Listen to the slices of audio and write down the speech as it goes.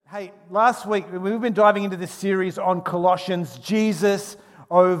Hey, last week we've been diving into this series on Colossians, Jesus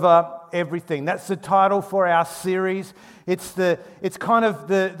over everything. That's the title for our series. It's kind of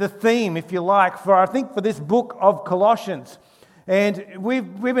the theme, if you like, for this book of Colossians. And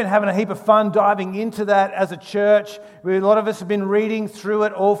we've been having a heap of fun diving into that as a church. A lot of us have been reading through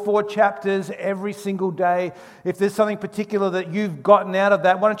it, all 4 chapters, every single day. If there's something particular that you've gotten out of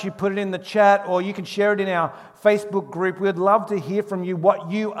that, why don't you put it in the chat, or you can share it in our Facebook group. We'd love to hear from you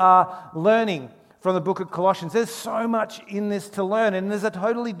what you are learning from the book of Colossians. There's so much in this to learn, and there's a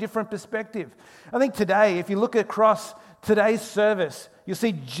totally different perspective. I think today, if you look across today's service, you'll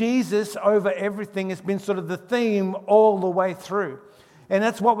see Jesus over everything has been sort of the theme all the way through. And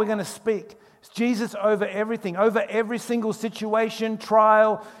that's what we're going to speak. It's Jesus over everything, over every single situation,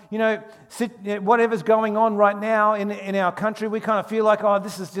 trial, whatever's going on right now in our country. We kind of feel like,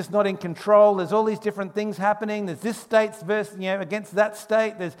 this is just not in control. There's all these different things happening. There's this state's against that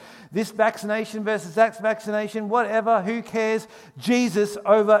state. There's this vaccination versus that vaccination, whatever, who cares? Jesus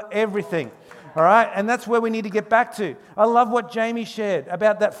over everything. All right, and that's where we need to get back to. I love what Jamie shared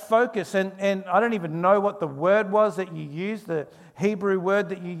about that focus, and I don't even know what the word was that you used, the Hebrew word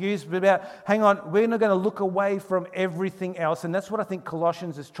that you used, but about, hang on, we're not going to look away from everything else, and that's what I think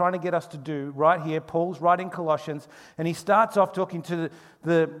Colossians is trying to get us to do right here. Paul's writing Colossians, and he starts off talking to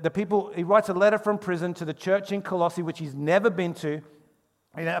the people. He writes a letter from prison to the church in Colossae, which he's never been to.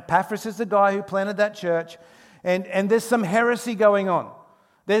 Epaphras is the guy who planted that church, and there's some heresy going on.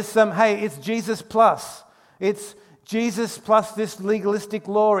 There's it's Jesus plus. It's Jesus plus this legalistic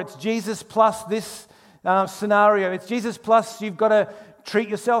law. It's Jesus plus this scenario. It's Jesus plus you've got to treat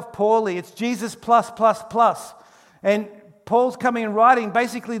yourself poorly. It's Jesus plus. And Paul's coming and writing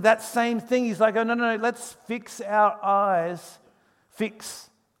basically that same thing. He's like, no, let's fix our eyes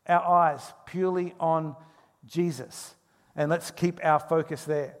purely on Jesus. And let's keep our focus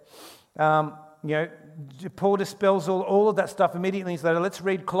there. Paul dispels all of that stuff immediately. So let's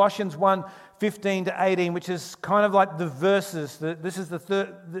read Colossians 1:15-18, which is kind of like the verses. This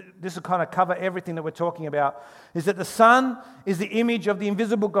will kind of cover everything that we're talking about. Is that the Son is the image of the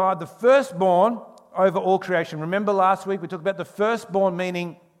invisible God, the firstborn over all creation. Remember last week we talked about the firstborn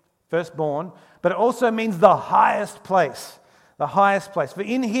meaning firstborn, but it also means the highest place. The highest place. For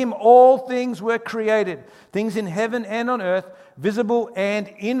in him all things were created, things in heaven and on earth, visible and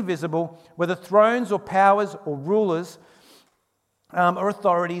invisible, whether thrones or powers or rulers or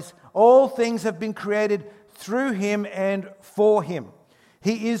authorities. All things have been created through him and for him.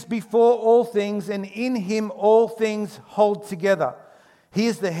 He is before all things, and in him all things hold together. He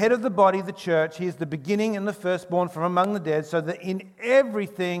is the head of the body, the church. He is the beginning and the firstborn from among the dead, so that in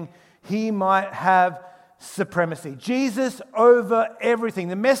everything he might have supremacy. Jesus over everything.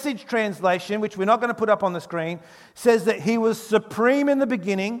 The Message translation, which we're not going to put up on the screen, says that he was supreme in the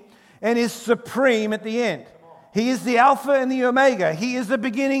beginning and is supreme at the end. He is the Alpha and the Omega. He is the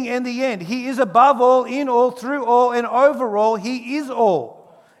beginning and the end. He is above all, in all, through all, and over all. He is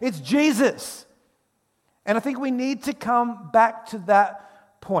all. It's Jesus. And I think we need to come back to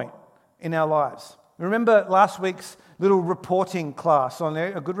that point in our lives. Remember last week's little reporting class on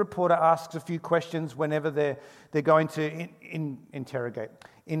there? A good reporter asks a few questions whenever they're going to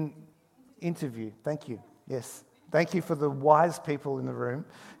interview. Thank you. Yes. Thank you for the wise people in the room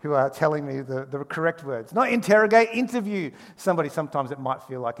who are telling me the correct words. Not interrogate, interview somebody. Sometimes it might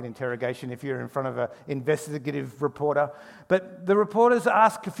feel like an interrogation if you're in front of an investigative reporter. But the reporters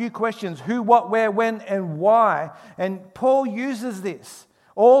ask a few questions: who, what, where, when, and why. And Paul uses this.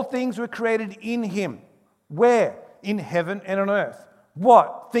 All things were created in him. Where? In heaven and on earth.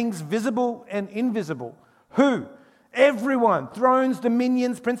 What? Things visible and invisible. Who? Everyone. Thrones,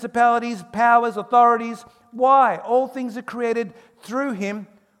 dominions, principalities, powers, authorities. Why? All things are created through him,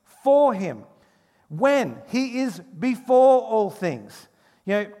 for him. When? He is before all things.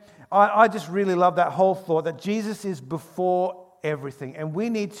 I just really love that whole thought that Jesus is before everything. And we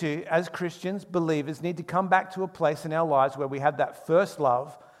need to, as Christians, believers, need to come back to a place in our lives where we have that first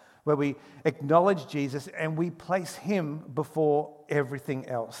love, where we acknowledge Jesus and we place him before everything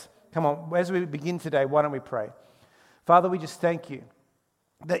else. Come on, as we begin today, why don't we pray? Father, we just thank you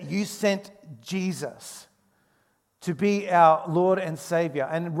that you sent Jesus to be our Lord and Savior.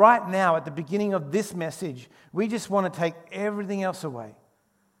 And right now, at the beginning of this message, we just want to take everything else away.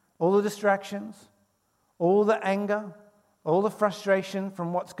 All the distractions, all the anger, all the frustration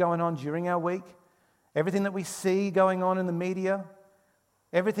from what's going on during our week, everything that we see going on in the media,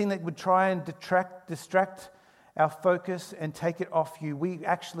 everything that would try and distract our focus and take it off you. We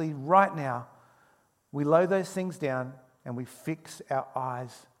actually, right now, we lay those things down and we fix our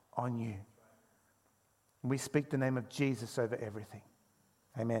eyes on you. And we speak the name of Jesus over everything.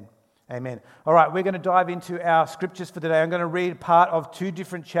 Amen. Amen. All right, we're going to dive into our scriptures for today. I'm going to read part of two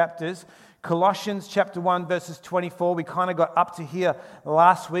different chapters. Colossians chapter 1, verses 24. We kind of got up to here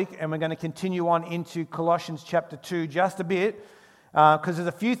last week, and we're going to continue on into Colossians chapter 2 just a bit, because there's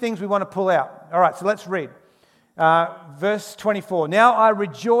a few things we want to pull out. All right, so let's read. Verse 24. Now I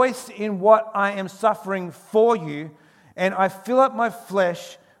rejoice in what I am suffering for you, and I fill up my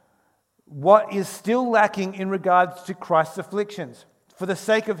flesh what is still lacking in regards to Christ's afflictions, for the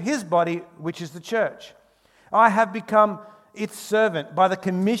sake of his body, which is the church. I have become its servant by the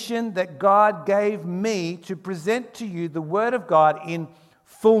commission that God gave me to present to you the word of God in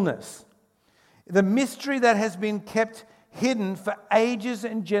fullness. The mystery that has been kept hidden for ages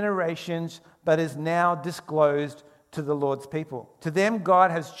and generations, but is now disclosed to the Lord's people. To them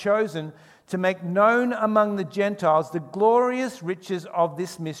God has chosen to make known among the Gentiles the glorious riches of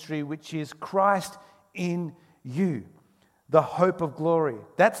this mystery, which is Christ in you, the hope of glory.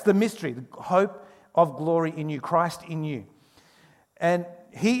 That's the mystery, the hope of glory in you, Christ in you. And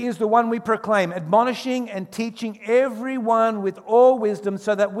he is the one we proclaim, admonishing and teaching everyone with all wisdom,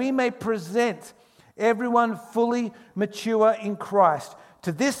 so that we may present everyone fully mature in Christ.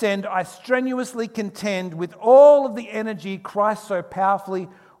 To this end, I strenuously contend with all of the energy Christ so powerfully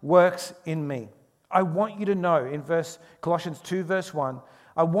works in me. I want you to know, in Colossians 2, verse 1,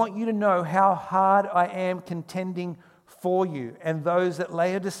 I want you to know how hard I am contending for you and those at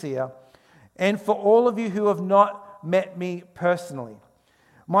Laodicea, and for all of you who have not met me personally.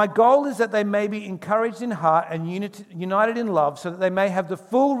 My goal is that they may be encouraged in heart and united in love, so that they may have the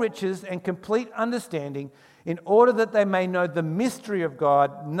full riches and complete understanding, in order that they may know the mystery of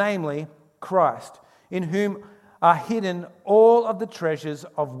God, namely Christ, in whom are hidden all of the treasures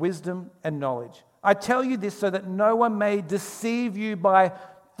of wisdom and knowledge. I tell you this so that no one may deceive you by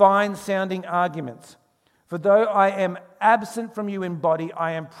fine-sounding arguments. For though I am absent from you in body,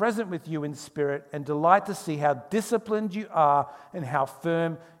 I am present with you in spirit, and delight to see how disciplined you are and how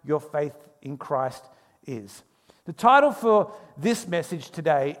firm your faith in Christ is. The title for this message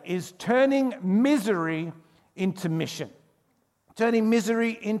today is Turning Misery into Mission. Turning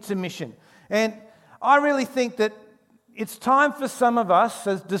misery into mission. And I really think that it's time for some of us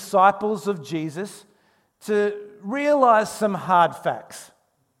as disciples of Jesus to realize some hard facts.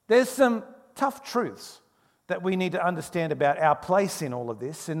 There's some tough truths that we need to understand about our place in all of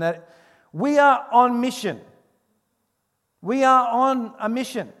this, and that we are on mission. We are on a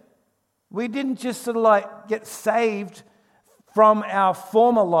mission. We didn't just sort of like get saved from our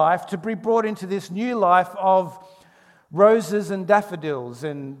former life to be brought into this new life of roses and daffodils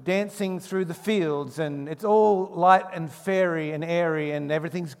and dancing through the fields, and it's all light and fairy and airy and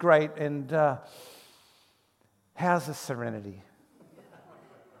everything's great, and how's the serenity?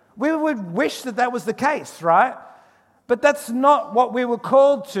 We would wish that that was the case, right? But that's not what we were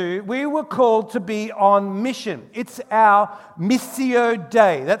called to. We were called to be on mission. It's our Missio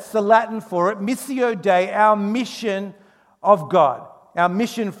Dei. That's the Latin for it. Missio Dei, our mission of God, our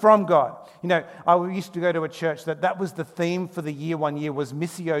mission from God. You know, I used to go to a church that was the theme for the year. One year was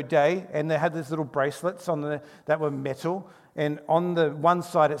Missio Dei, and they had these little bracelets that were metal. And on the one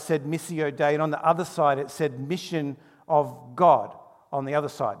side it said Missio Dei, and on the other side it said Mission of God. On the other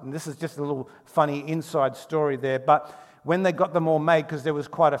side. And this is just a little funny inside story there. But when they got them all made, because there was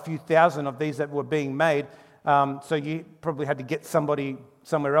quite a few thousand of these that were being made, so you probably had to get somebody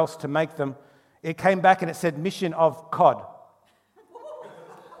somewhere else to make them, it came back and it said Mission of Cod.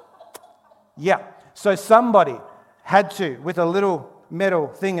 Yeah. So somebody had to, with a little metal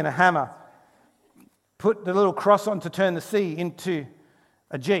thing and a hammer, put the little cross on to turn the C into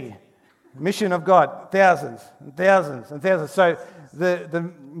a G. Mission of God, thousands and thousands and thousands. So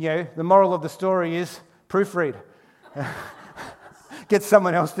the moral of the story is proofread. Get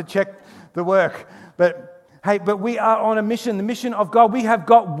someone else to check the work. But we are on a mission, the mission of God. We have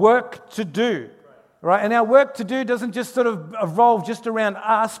got work to do, right? And our work to do doesn't just sort of evolve just around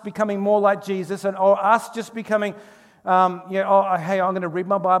us becoming more like Jesus, or us just becoming hey, I'm going to read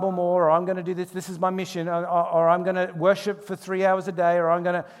my Bible more, or I'm going to do this is my mission, or I'm going to worship for 3 hours a day, or I'm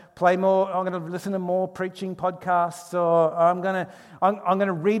going to play more, I'm going to listen to more preaching podcasts, or I'm going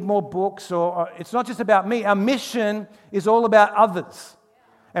to read more books, or it's not just about me. Our mission is all about others.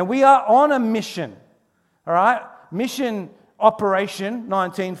 And we are on a mission, all right? Mission Operation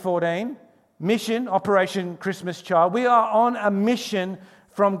 1914, mission Operation Christmas Child. We are on a mission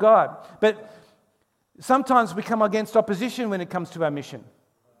from God. But sometimes we come against opposition when it comes to our mission.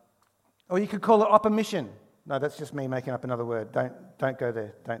 Or you could call it opposition. No, that's just me making up another word. Don't go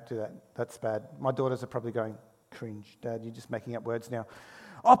there. Don't do that. That's bad. My daughters are probably going, cringe, Dad, you're just making up words now.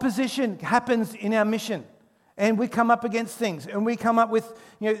 Opposition happens in our mission. And we come up against things, and we come up with,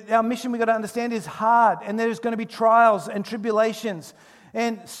 our mission, we've got to understand, is hard, and there's going to be trials and tribulations.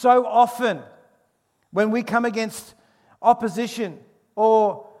 And so often, when we come against opposition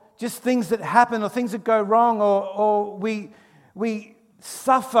or just things that happen or things that go wrong, or we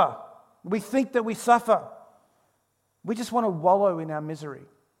suffer, we think that we suffer, we just want to wallow in our misery.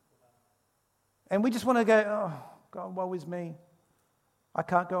 And we just want to go, oh, God, woe is me. I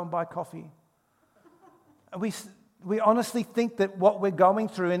can't go and buy coffee. We honestly think that what we're going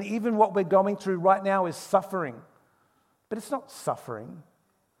through, and even what we're going through right now, is suffering. But it's not suffering.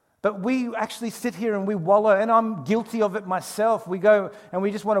 But we actually sit here and we wallow, and I'm guilty of it myself. We go and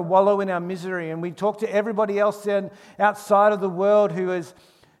we just want to wallow in our misery, and we talk to everybody else outside of the world who is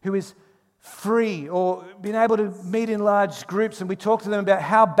free or been able to meet in large groups, and we talk to them about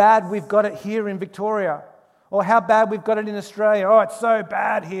how bad we've got it here in Victoria. Or how bad we've got it in Australia. Oh, it's so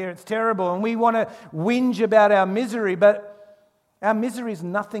bad here, it's terrible. And we want to whinge about our misery, but our misery is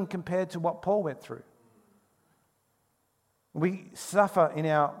nothing compared to what Paul went through. We suffer in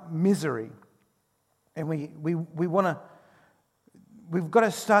our misery, and we've got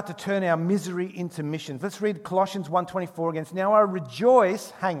to start to turn our misery into missions. Let's read Colossians 1:24 again. Now I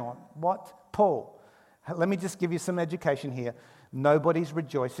rejoice, hang on, what? Paul. Let me just give you some education here. Nobody's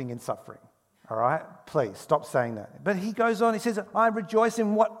rejoicing in suffering. All right? Please, stop saying that. But he goes on, he says, I rejoice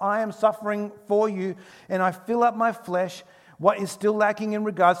in what I am suffering for you, and I fill up my flesh what is still lacking in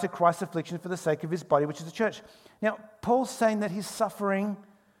regards to Christ's affliction for the sake of his body, which is the church. Now, Paul's saying that he's suffering,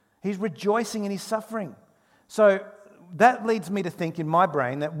 he's rejoicing in his suffering. So that leads me to think in my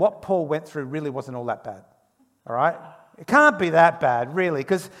brain that what Paul went through really wasn't all that bad. All right? It can't be that bad, really,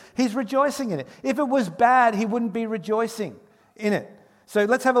 because he's rejoicing in it. If it was bad, he wouldn't be rejoicing in it. So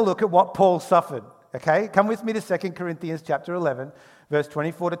let's have a look at what Paul suffered, okay? Come with me to 2 Corinthians chapter 11, verse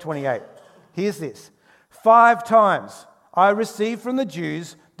 24 to 28. Here's this. 5 times I received from the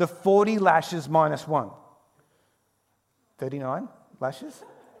Jews the 40 lashes minus 1. 39 lashes?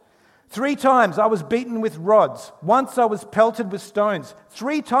 3 times I was beaten with rods. Once I was pelted with stones.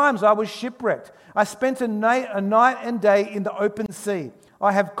 3 times I was shipwrecked. I spent a night and day in the open sea.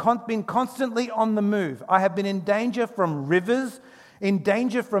 I have been constantly on the move. I have been in danger from rivers, in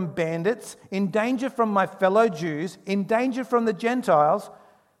danger from bandits, in danger from my fellow Jews, in danger from the Gentiles,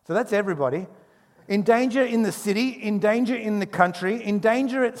 so that's everybody, in danger in the city, in danger in the country, in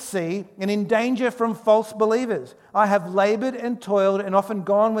danger at sea, and in danger from false believers. I have labored and toiled and often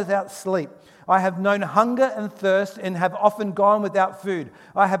gone without sleep. I have known hunger and thirst and have often gone without food.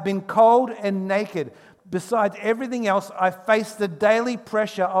 I have been cold and naked. Besides everything else, I face the daily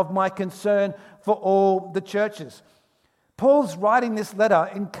pressure of my concern for all the churches. Paul's writing this letter,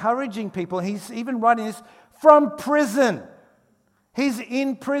 encouraging people. He's even writing this from prison. He's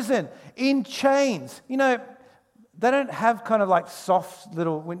in prison, in chains. You know, they don't have kind of like soft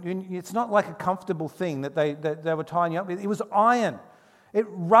little, it's not like a comfortable thing that they were tying you up with. It was iron. It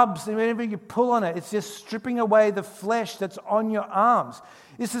rubs, and whenever you pull on it, it's just stripping away the flesh that's on your arms.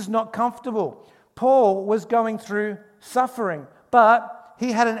 This is not comfortable. Paul was going through suffering, but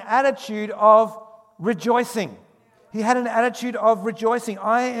he had an attitude of rejoicing. He had an attitude of rejoicing.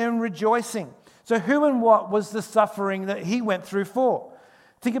 I am rejoicing. So who and what was the suffering that he went through for?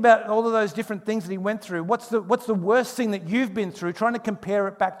 Think about all of those different things that he went through. What's the worst thing that you've been through? Trying to compare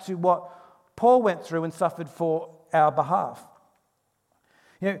it back to what Paul went through and suffered for our behalf.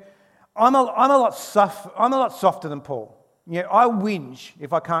 You know, I'm a lot softer than Paul. You know, I whinge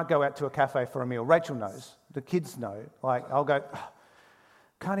if I can't go out to a cafe for a meal. Rachel knows. The kids know. Like, I'll go,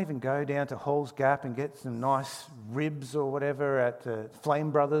 can't even go down to Hall's Gap and get some nice ribs or whatever at Flame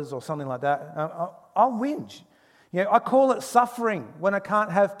Brothers or something like that. I'll whinge. You know, I call it suffering when I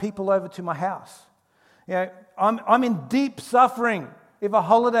can't have people over to my house. You know, I'm in deep suffering if a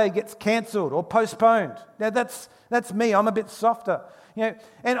holiday gets cancelled or postponed. Now that's me. I'm a bit softer. You know,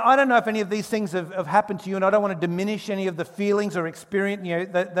 and I don't know if any of these things have happened to you, and I don't want to diminish any of the feelings or experience, you know,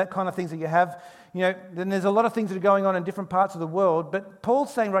 that kind of things that you have. You know, then there's a lot of things that are going on in different parts of the world. But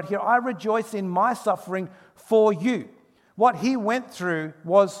Paul's saying right here, I rejoice in my suffering for you. What he went through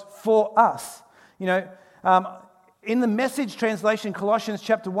was for us. You know, in the Message translation, Colossians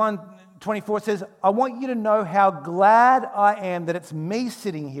chapter 1:24 it says, I want you to know how glad I am that it's me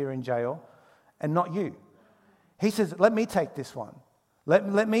sitting here in jail and not you. He says, let me take this one.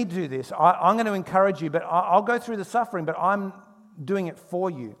 Let me do this. I'm going to encourage you, but I'll go through the suffering, but I'm doing it for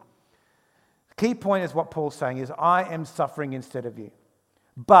you. The key point is what Paul's saying is, I am suffering instead of you.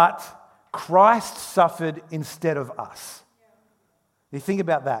 But Christ suffered instead of us. You think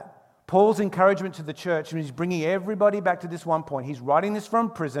about that. Paul's encouragement to the church, and he's bringing everybody back to this one point. He's writing this from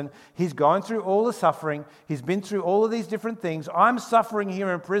prison. He's going through all the suffering. He's been through all of these different things. I'm suffering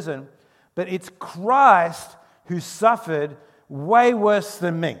here in prison, but it's Christ who suffered way worse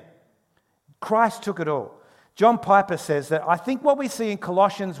than me. Christ took it all. John Piper says that I think what we see in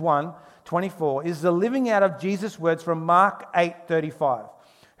Colossians 1:24 is the living out of Jesus' words from Mark 8:35.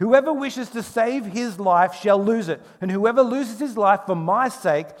 Whoever wishes to save his life shall lose it, and whoever loses his life for my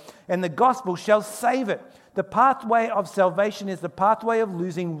sake and the gospel shall save it. The pathway of salvation is the pathway of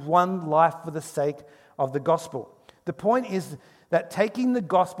losing one life for the sake of the gospel. The point is that taking the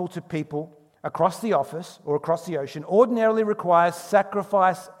gospel to people across the office or across the ocean ordinarily requires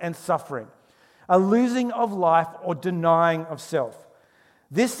sacrifice and suffering, a losing of life or denying of self.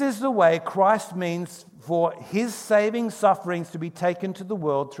 This is the way Christ means for his saving sufferings to be taken to the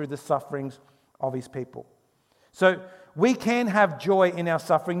world through the sufferings of his people. So we can have joy in our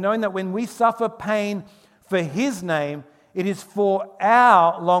suffering, knowing that when we suffer pain for his name, it is for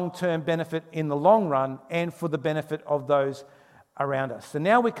our long-term benefit in the long run and for the benefit of those around us. So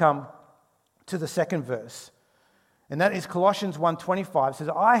now we come to the second verse, and that is Colossians 1:25. It says,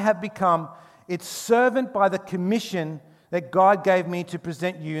 I have become its servant by the commission that God gave me to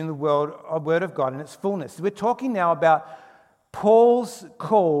present you in the world, a word of God in its fullness. We're talking now about Paul's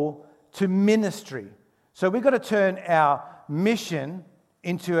call to ministry. So we've got to turn our mission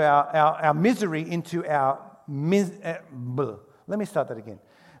into our misery into our let me start that again.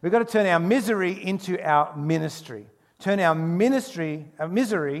 We've got to turn our misery into our ministry. Turn our misery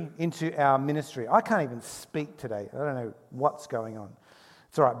into our ministry. I can't even speak today. I don't know what's going on.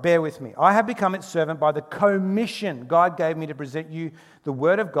 It's all right, bear with me. I have become its servant by the commission God gave me to present you the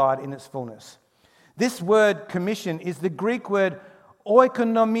word of God in its fullness. This word commission is the Greek word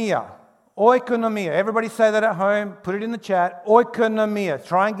oikonomia. Oikonomia. Everybody say that at home. Put it in the chat. Oikonomia.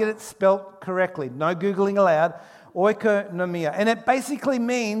 Try and get it spelt correctly. No Googling allowed. Oikonomia. And it basically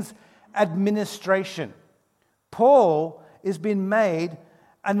means administration. Paul has been made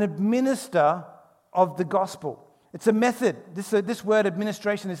an administrator of the gospel. It's a method. This word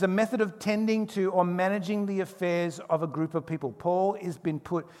administration is a method of tending to or managing the affairs of a group of people. Paul has been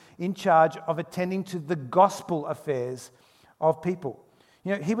put in charge of attending to the gospel affairs of people.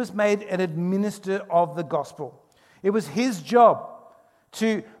 You know, he was made an administrator of the gospel. It was his job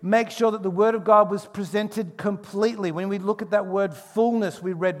to make sure that the word of God was presented completely. When we look at that word fullness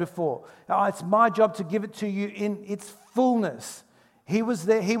we read before, it's my job to give it to you in its fullness. He was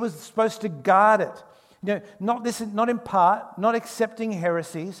there. He was supposed to guard it. You know, not in part, not accepting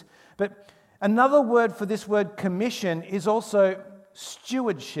heresies, but another word for this word commission is also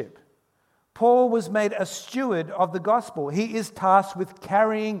stewardship. Paul was made a steward of the gospel. He is tasked with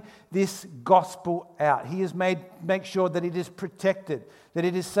carrying this gospel out. He is make sure that it is protected, that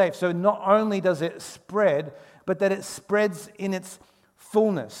it is safe. So not only does it spread, but that it spreads in its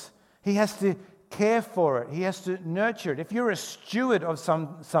fullness. He has to care for it. He has to nurture it. If you're a steward of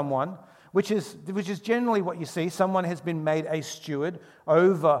someone, which is generally what you see. Someone has been made a steward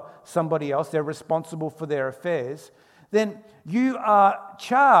over somebody else. They're responsible for their affairs. Then you are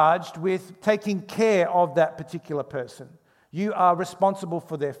charged with taking care of that particular person. You are responsible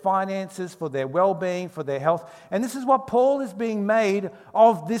for their finances, for their well-being, for their health. And this is what Paul is being made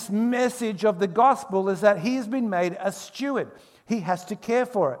of this message of the gospel, is that he has been made a steward. He has to care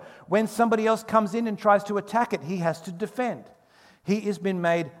for it. When somebody else comes in and tries to attack it, he has to defend. He has been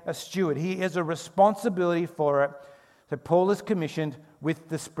made a steward. He has a responsibility for it. So Paul is commissioned with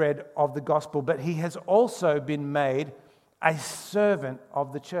the spread of the gospel, but he has also been made a servant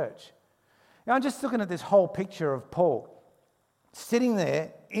of the church. Now I'm just looking at this whole picture of Paul sitting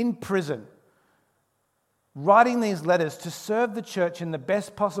there in prison, writing these letters to serve the church in the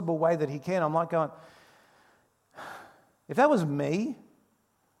best possible way that he can. I'm like going, if that was me,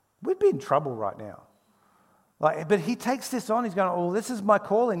 we'd be in trouble right now. But he takes this on. He's going, oh, this is my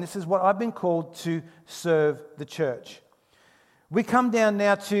calling. This is what I've been called to serve the church. We come down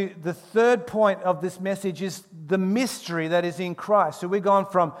now to the third point of this message is the mystery that is in Christ. So we've gone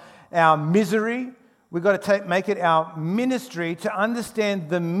from our misery, we've got to make it our ministry to understand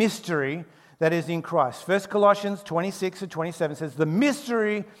the mystery that is in Christ. 1 Colossians 26-27 says, the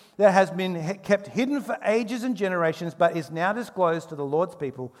mystery that has been kept hidden for ages and generations, but is now disclosed to the Lord's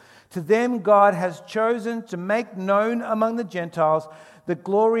people. To them God has chosen to make known among the Gentiles the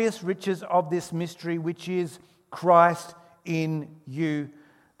glorious riches of this mystery, which is Christ in you,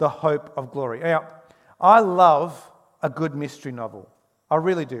 the hope of glory. Now, I love a good mystery novel. I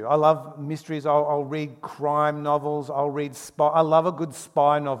really do. I love mysteries. I'll read crime novels. I'll read spy. I love a good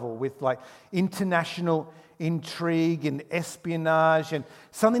spy novel with like international intrigue and espionage and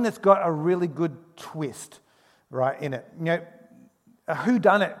something that's got a really good twist, right, in it. You know, a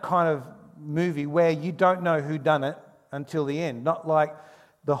whodunit kind of movie where you don't know who done it until the end. Not like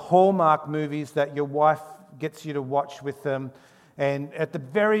the Hallmark movies that your wife gets you to watch with them, and at the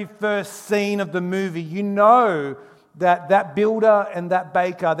very first scene of the movie, you know that builder and that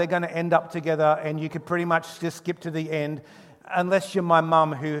baker, they're going to end up together, and you could pretty much just skip to the end, unless you're my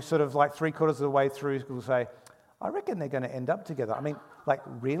mum, who sort of like 3/4 of the way through will say, I reckon they're going to end up together. I mean, like,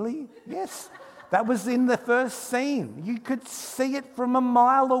 really? Yes. That was in the first scene. You could see it from a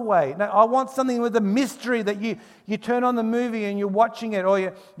mile away. Now, I want something with a mystery that you turn on the movie and you're watching it,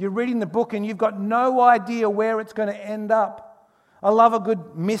 or you're reading the book and you've got no idea where it's going to end up. I love a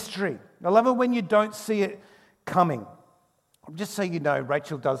good mystery. I love it when you don't see it coming. Just so you know,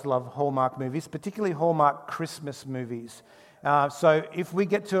 Rachel does love Hallmark movies, particularly Hallmark Christmas movies. So if we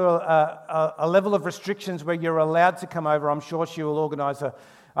get to a level of restrictions where you're allowed to come over, I'm sure she will organise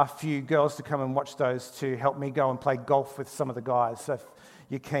a few girls to come and watch those to help me go and play golf with some of the guys. So if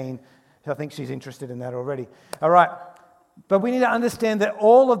you're keen, I think she's interested in that already. All right. But we need to understand that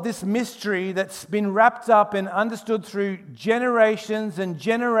all of this mystery that's been wrapped up and understood through generations and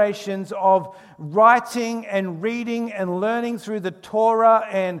generations of writing and reading and learning through the Torah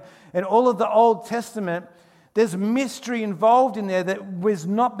and all of the Old Testament, there's mystery involved in there that has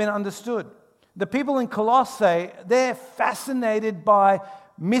not been understood. The people in Colossae, they're fascinated by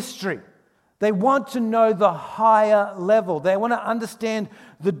mystery. They want to know the higher level. They want to understand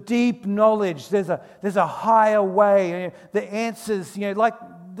the deep knowledge. There's a higher way. The answers,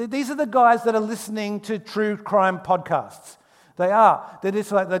 these are the guys that are listening to true crime podcasts. They are. They're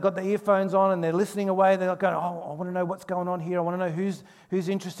just like, they've got the earphones on and they're listening away. They're not going, I want to know what's going on here. I want to know who's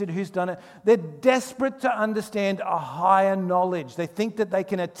interested, who's done it. They're desperate to understand a higher knowledge. They think that they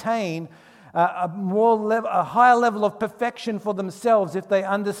can attain a higher level of perfection for themselves if they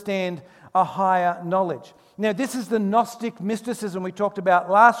understand a higher knowledge. Now, this is the Gnostic mysticism we talked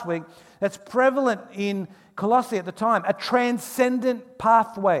about last week that's prevalent in Colossae at the time, a transcendent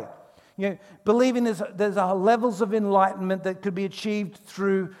pathway. Believing there's levels of enlightenment that could be achieved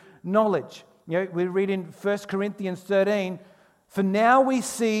through knowledge. We read in 1 Corinthians 13, for now we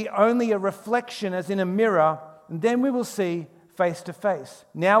see only a reflection as in a mirror, and then we will see face to face.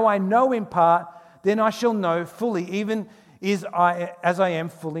 Now I know in part, then I shall know fully, even as I am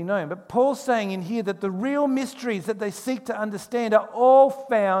fully known. But Paul's saying in here that the real mysteries that they seek to understand are all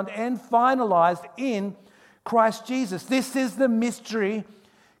found and finalized in Christ Jesus. This is the mystery,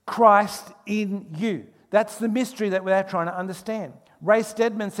 Christ in you. That's the mystery that we're trying to understand. Ray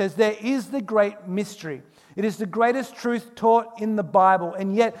Stedman says there is the great mystery. It is the greatest truth taught in the Bible,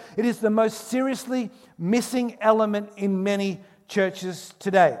 and yet it is the most seriously missing element in many churches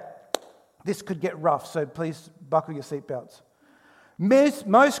today. This could get rough, so please buckle your seatbelts.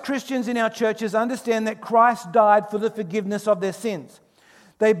 Most Christians in our churches understand that Christ died for the forgiveness of their sins.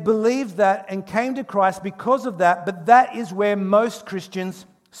 They believe that and came to Christ because of that, but that is where most Christians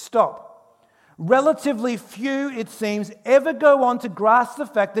stop. Relatively few, it seems, ever go on to grasp the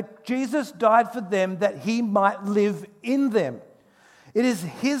fact that Jesus died for them that he might live in them. It is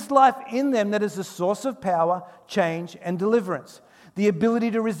his life in them that is the source of power, change, and deliverance. The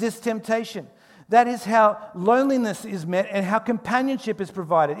ability to resist temptation. That is how loneliness is met and how companionship is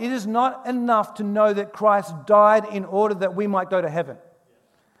provided. It is not enough to know that Christ died in order that we might go to heaven.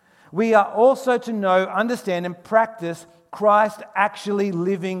 We are also to know, understand, and practice Christ actually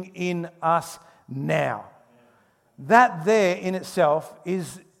living in us now. That there in itself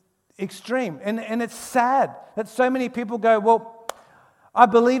is extreme. And it's sad that so many people go, well, I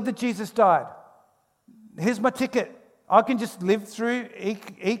believe that Jesus died. Here's my ticket. I can just live through,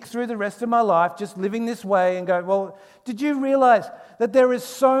 eke through the rest of my life, just living this way and go, well, did you realize that there is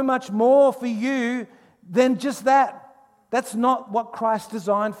so much more for you than just that? That's not what Christ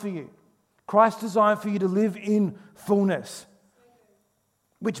designed for you. Christ designed for you to live in fullness.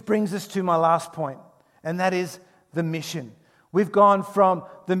 Which brings us to my last point, and that is the mission. We've gone from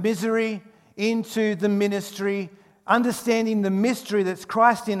the misery into the ministry, understanding the mystery that's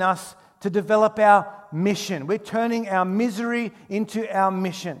Christ in us to develop our mission. We're turning our misery into our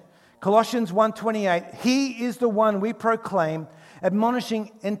mission. Colossians 1:28, he is the one we proclaim,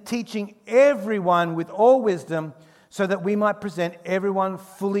 admonishing and teaching everyone with all wisdom, so that we might present everyone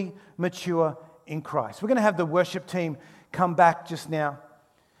fully mature in Christ. We're going to have the worship team come back just now.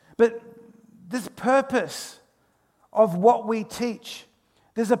 But there's purpose of what we teach.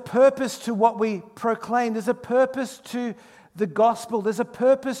 There's a purpose to what we proclaim. There's a purpose to the gospel. There's a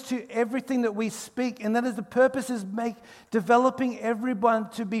purpose to everything that we speak, and that is the purpose is developing everyone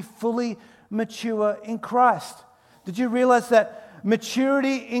to be fully mature in Christ. Did you realize that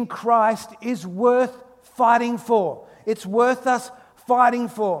maturity in Christ is worth fighting for? It's worth us fighting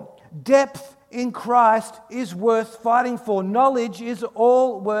for. Depth in Christ is worth fighting for. Knowledge is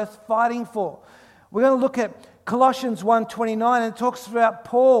all worth fighting for. We're going to look at Colossians 1:29, and it talks about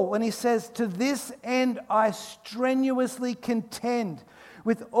Paul when he says, "To this end I strenuously contend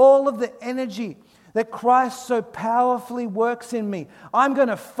with all of the energy that Christ so powerfully works in me." I'm going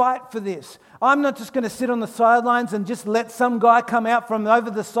to fight for this. I'm not just going to sit on the sidelines and just let some guy come out from over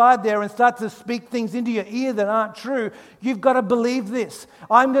the side there and start to speak things into your ear that aren't true. You've got to believe this.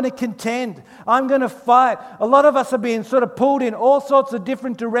 I'm going to contend. I'm going to fight. A lot of us are being sort of pulled in all sorts of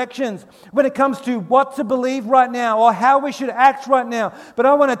different directions when it comes to what to believe right now or how we should act right now. But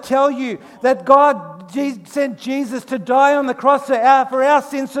I want to tell you that God sent Jesus to die on the cross for our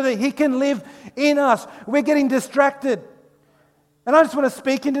sins so that He can live in us. We're getting distracted. And I just want to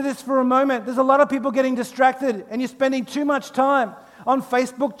speak into this for a moment. There's a lot of people getting distracted, and you're spending too much time on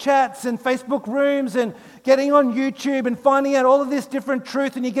Facebook chats and Facebook rooms and getting on YouTube and finding out all of this different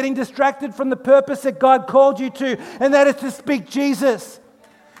truth, and you're getting distracted from the purpose that God called you to, and that is to speak Jesus.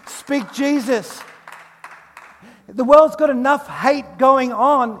 Speak Jesus. The world's got enough hate going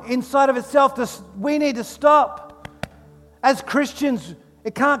on inside of itself. We need to stop. As Christians,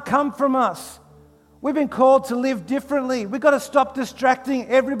 it can't come from us. We've been called to live differently. We've got to stop distracting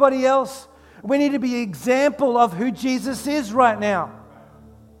everybody else. We need to be an example of who Jesus is right now.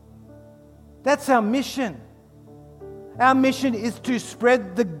 That's our mission. Our mission is to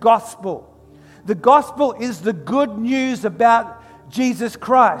spread the gospel. The gospel is the good news about Jesus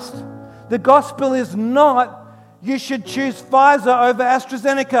Christ. The gospel is not, you should choose Pfizer over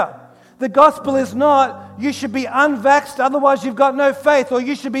AstraZeneca. The gospel is not, you should be unvaxxed, otherwise you've got no faith, or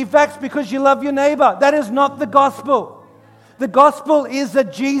you should be vaxxed because you love your neighbor. That is not the gospel. The gospel is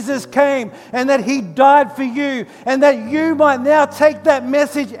that Jesus came and that He died for you, and that you might now take that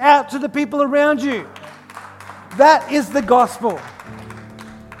message out to the people around you. That is the gospel.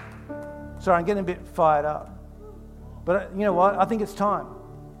 Sorry, I'm getting a bit fired up. But you know what? I think it's time.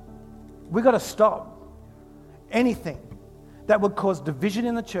 We've got to stop anything that would cause division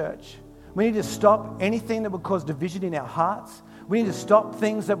in the church. We need to stop anything that would cause division in our hearts. We need to stop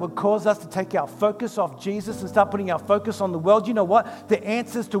things that would cause us to take our focus off Jesus and start putting our focus on the world. You know what? The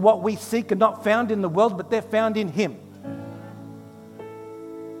answers to what we seek are not found in the world, but they're found in Him.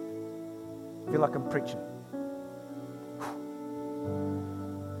 I feel like I'm preaching.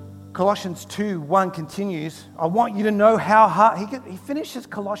 Colossians 2:1 continues. I want you to know how hard... He finishes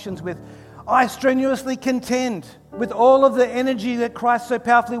Colossians with, I strenuously contend with all of the energy that Christ so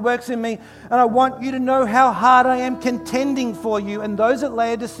powerfully works in me, and I want you to know how hard I am contending for you and those at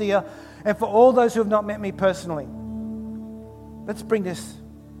Laodicea and for all those who have not met me personally. Let's bring this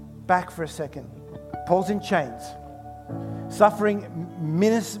back for a second. Paul's in chains, suffering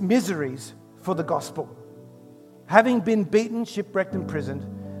miseries for the gospel. Having been beaten, shipwrecked, imprisoned,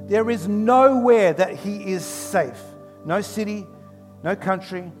 there is nowhere that he is safe. No city, no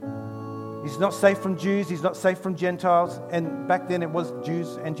country. He's not safe from Jews. He's not safe from Gentiles. And back then it was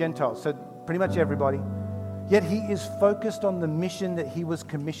Jews and Gentiles. So pretty much everybody. Yet he is focused on the mission that he was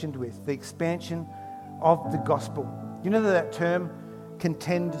commissioned with, the expansion of the gospel. You know that term,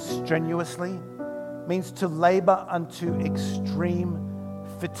 contend strenuously, means to labor unto extreme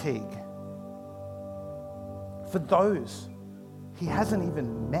fatigue. For those he hasn't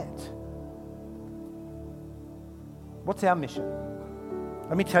even met. What's our mission?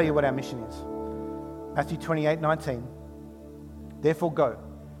 Let me tell you what our mission is. Matthew 28:19. Therefore go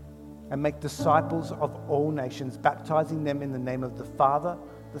and make disciples of all nations, baptizing them in the name of the Father,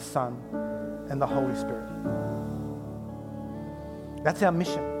 the Son, and the Holy Spirit. That's our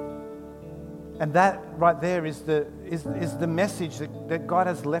mission. And that right there is the message that God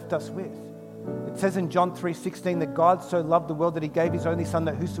has left us with. It says in John 3:16 that God so loved the world that he gave his only son,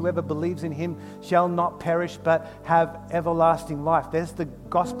 that whosoever believes in him shall not perish but have everlasting life. There's the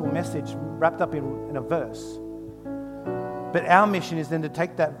gospel message wrapped up in a verse. But our mission is then to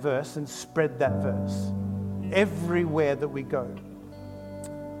take that verse and spread that verse everywhere that we go.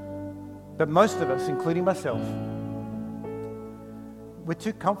 But most of us, including myself, we're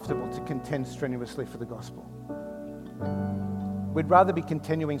too comfortable to contend strenuously for the gospel. We'd rather be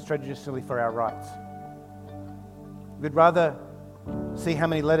continuing strenuously for our rights. We'd rather see how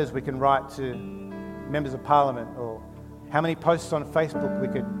many letters we can write to members of parliament, or how many posts on Facebook we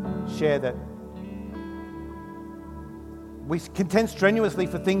could share. That we contend strenuously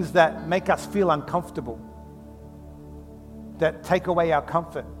for things that make us feel uncomfortable. that take away our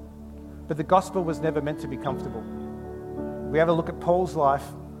comfort. But the gospel was never meant to be comfortable. We have a look at Paul's life.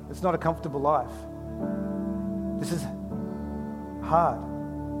 It's not a comfortable life. This is hard.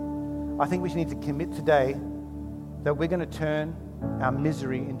 I think we need to commit today that we're going to turn our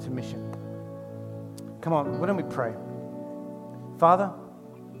misery into mission. Come on, why don't we pray? Father,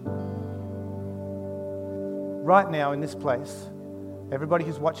 right now in this place, everybody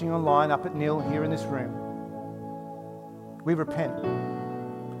who's watching online, up at Neil, here in this room, we repent.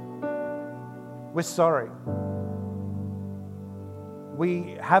 We're sorry.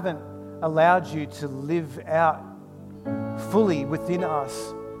 We haven't allowed you to live out fully within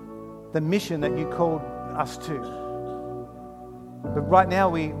us the mission that you called us to. But right now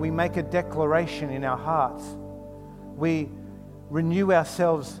we make a declaration in our hearts. We renew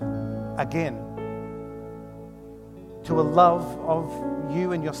ourselves again to a love of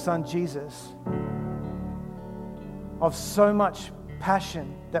you and your Son Jesus, of so much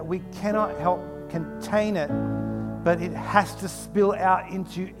passion that we cannot help contain it, but it has to spill out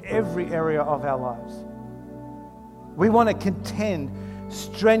into every area of our lives. We want to contend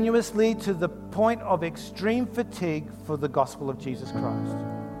strenuously to the point of extreme fatigue for the gospel of Jesus Christ.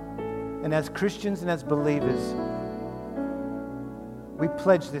 And as Christians and as believers, we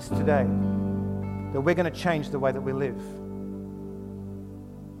pledge this today, that we're going to change the way that we live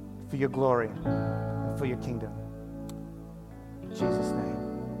for your glory and for your kingdom. In Jesus' name.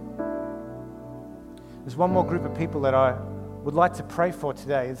 There's one more group of people that I would like to pray for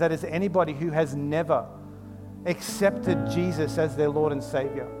today. Is that is anybody who has never accepted Jesus as their Lord and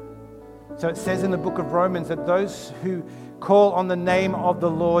Savior. So it says in the book of Romans that those who call on the name of the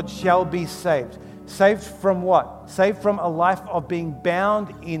Lord shall be saved. Saved from what? Saved from a life of being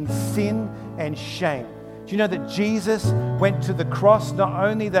bound in sin and shame. Do you know that Jesus went to the cross not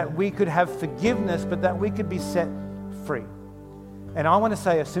only that we could have forgiveness, but that we could be set free? And I want to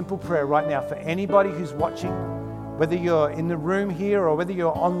say a simple prayer right now for anybody who's watching, whether you're in the room here or whether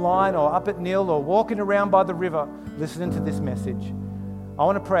you're online or up at Neil or walking around by the river listening to this message. I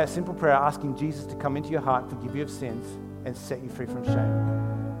want to pray a simple prayer asking Jesus to come into your heart, forgive you of sins, and set you free from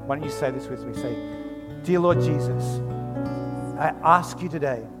shame. Why don't you say this with me? Say, Dear Lord Jesus, I ask you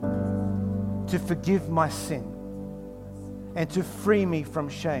today to forgive my sin and to free me from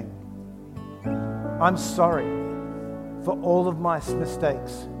shame. I'm sorry for all of my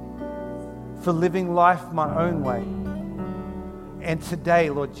mistakes, for living life my own way. And today,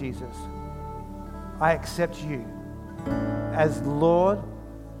 Lord Jesus, I accept you as Lord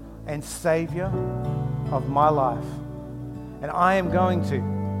and Savior of my life. And I am going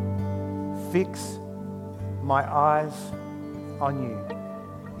to fix my eyes on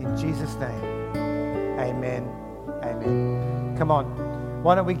you. In Jesus' name, amen, amen. Come on.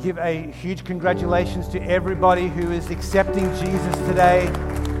 Why don't we give a huge congratulations to everybody who is accepting Jesus today.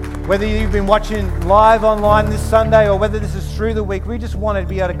 Whether you've been watching live online this Sunday or whether this is through the week, we just want to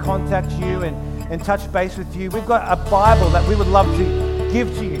be able to contact you and touch base with you. We've got a Bible that we would love to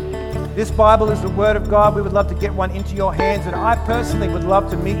give to you. This Bible is the Word of God. We would love to get one into your hands, and I personally would love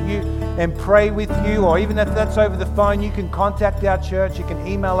to meet you and pray with you, or even if that's over the phone, you can contact our church. You can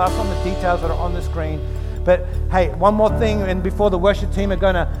email us on the details that are on the screen. But hey, one more thing, and before the worship team are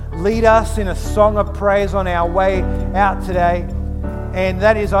going to lead us in a song of praise on our way out today, and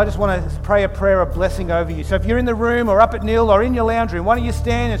that is, I just want to pray a prayer of blessing over you. So if you're in the room or up at Neil or in your lounge room, why don't you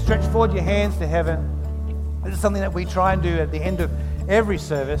stand and stretch forward your hands to heaven? This is something that we try and do at the end of every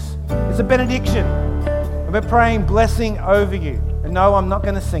service. It's a benediction. And we're praying blessing over you. And no, I'm not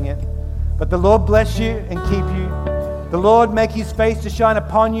going to sing it. But the Lord bless you and keep you. The Lord make his face to shine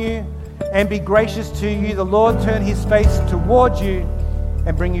upon you and be gracious to you. The Lord turn his face towards you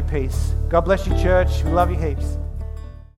and bring you peace. God bless you, church. We love you heaps.